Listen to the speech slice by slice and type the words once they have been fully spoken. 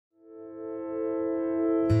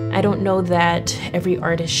I don't know that every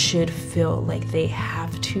artist should feel like they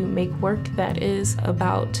have to make work that is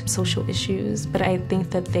about social issues, but I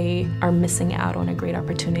think that they are missing out on a great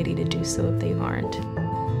opportunity to do so if they aren't.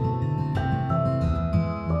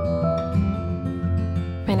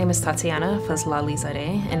 My name is Tatyana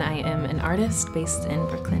Fazlalizadeh, and I am an artist based in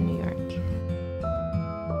Brooklyn, New York.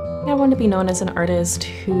 I want to be known as an artist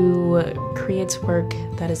who creates work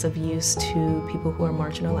that is of use to people who are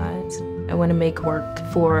marginalized. I want to make work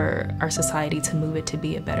for our society to move it to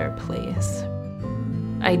be a better place.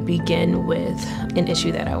 I begin with an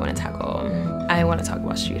issue that I want to tackle. I want to talk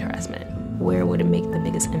about street harassment. Where would it make the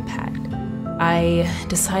biggest impact? I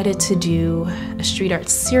decided to do a street art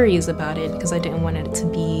series about it because I didn't want it to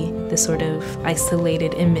be this sort of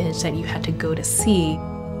isolated image that you had to go to see.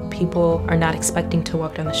 People are not expecting to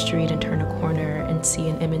walk down the street and turn a corner and see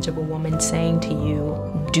an image of a woman saying to you,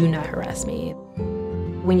 "Do not harass me."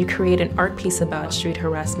 When you create an art piece about street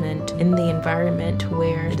harassment in the environment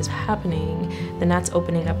where it is happening, then that's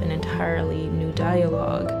opening up an entirely new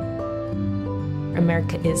dialogue.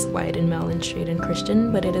 America is white and male and straight and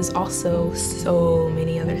Christian, but it is also so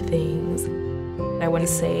many other things. I want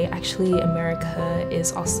to say, actually, America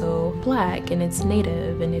is also Black, and it's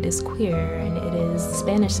Native, and it is queer, and it is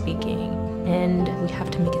Spanish speaking, and we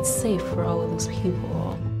have to make it safe for all of those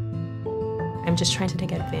people. I'm just trying to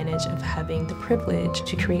take advantage of having the privilege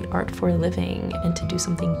to create art for a living and to do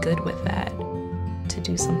something good with that, to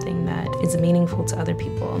do something that is meaningful to other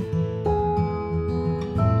people.